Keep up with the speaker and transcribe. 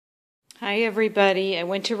Hi everybody, I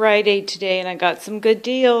went to Rite-Aid today and I got some good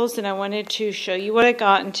deals and I wanted to show you what I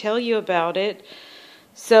got and tell you about it.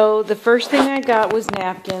 So the first thing I got was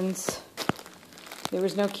napkins. There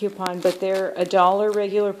was no coupon, but they're $1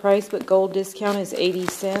 regular price, but gold discount is 80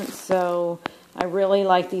 cents. So I really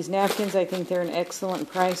like these napkins. I think they're an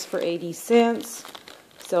excellent price for 80 cents.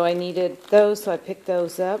 So I needed those, so I picked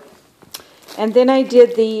those up. And then I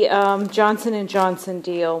did the Johnson & Johnson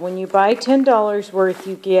deal. When you buy $10 worth,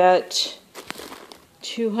 you get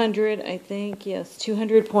 200, I think, yes,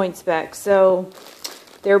 200 points back. So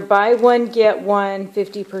they're buy one, get one,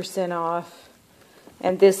 50% off.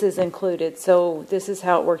 And this is included. So this is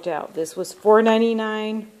how it worked out. This was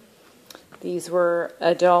 $4.99. These were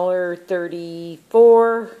 $1.34,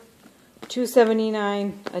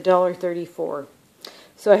 $2.79, $1.34.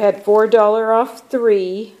 So I had $4 off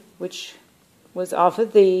 3, which was off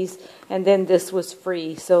of these, and then this was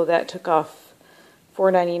free, so that took off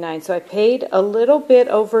 $4.99. So I paid a little bit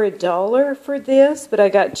over $1 for this, but I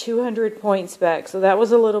got 200 points back, so that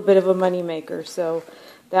was a little bit of a money maker. So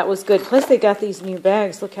that was good. Plus they got these new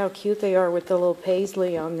bags. Look how cute they are with the little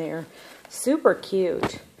paisley on there. Super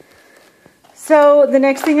cute. So the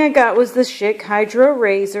next thing I got was the Schick Hydro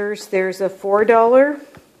Razors. There's a $4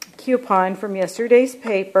 coupon from yesterday's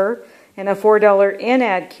paper and a $4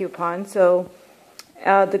 in-ad coupon. So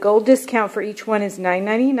the gold discount for each one is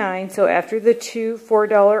 $9.99. So after the two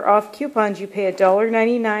 $4 off coupons, you pay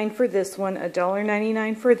 $1.99 for this one,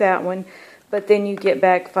 $1.99 for that one, but then you get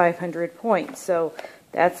back 500 points. So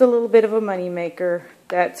that's a little bit of a money maker.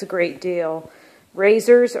 That's a great deal.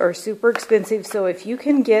 Razors are super expensive, so if you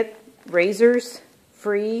can get razors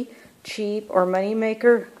free, cheap, or money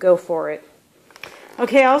maker, go for it.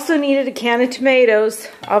 Okay, I also needed a can of tomatoes.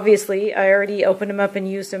 Obviously, I already opened them up and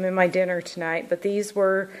used them in my dinner tonight, but these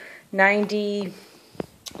were 90,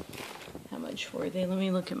 how much were they? Let me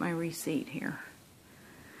look at my receipt here.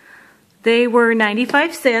 They were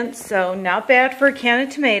 95 cents, so not bad for a can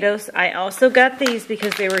of tomatoes. I also got these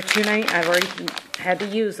because they were $2.90. I've already had to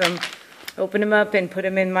use them. Open them up and put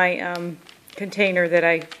them in my container that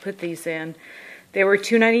I put these in. They were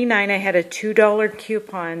 $2.99. I had a $2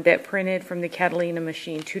 coupon that printed from the Catalina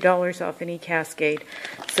machine, $2 off any Cascade.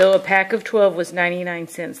 So a pack of 12 was 99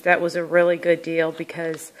 cents. That was a really good deal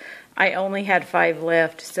because I only had 5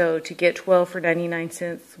 left. So to get 12 for 99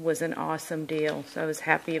 cents was an awesome deal. So I was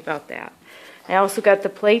happy about that. I also got the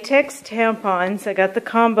Playtex tampons. I got the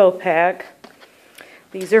combo pack.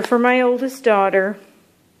 These are for my oldest daughter.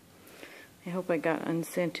 I hope I got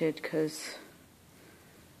unscented because...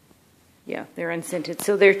 yeah, they're unscented.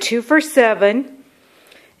 So they're 2 for $7,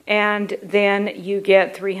 and then you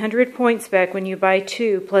get 300 points back when you buy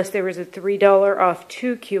 2, plus there was a $3 off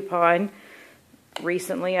 2 coupon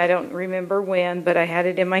recently. I don't remember when, but I had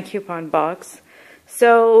it in my coupon box.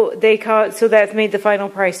 So that made the final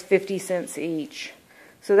price 50 cents each.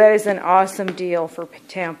 So that is an awesome deal for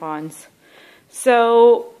tampons.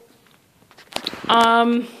 So,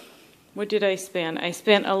 what did I spend? I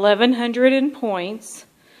spent 1,100 in points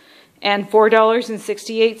and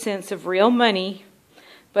 $4.68 of real money,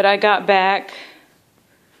 but I got back,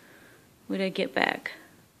 what did I get back?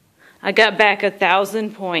 I got back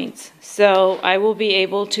 1,000 points, so I will be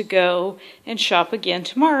able to go and shop again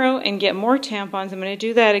tomorrow and get more tampons. I'm going to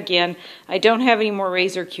do that again. I don't have any more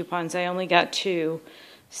razor coupons. I only got 2,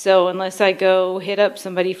 so unless I go hit up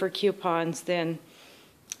somebody for coupons, then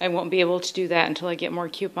I won't be able to do that until I get more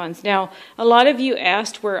coupons. Now, a lot of you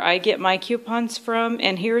asked where I get my coupons from,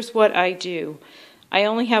 and here's what I do. I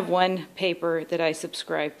only have one paper that I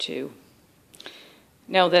subscribe to.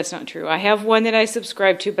 No, that's not true. I have one that I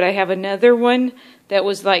subscribe to, but I have another one that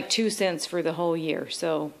was like 2 cents for the whole year.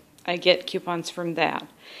 So I get coupons from that.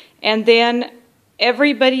 And then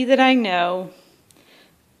everybody that I know,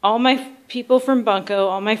 all my people from Bunko,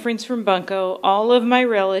 all my friends from Bunko, all of my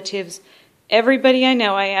relatives, everybody I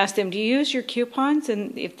know, I ask them, do you use your coupons?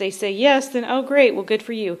 And if they say yes, then oh great, well good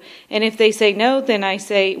for you. And if they say no, then I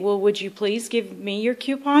say, well would you please give me your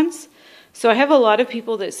coupons? So I have a lot of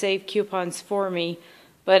people that save coupons for me,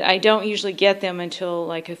 but I don't usually get them until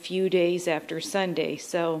like a few days after Sunday.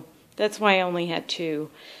 So that's why I only had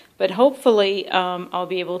 2. But hopefully I'll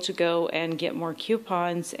be able to go and get more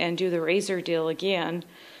coupons and do the razor deal again,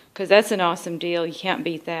 because that's an awesome deal. You can't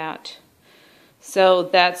beat that. So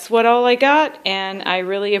that's all I got, and I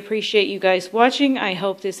really appreciate you guys watching. I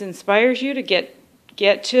hope this inspires you to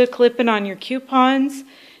get to clipping on your coupons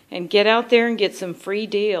and get out there and get some free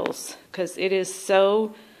deals, because it is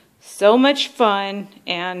so much fun,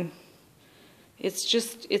 and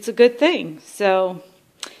it's a good thing. So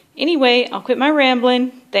anyway, I'll quit my rambling.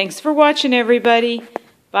 Thanks for watching, everybody.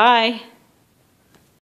 Bye.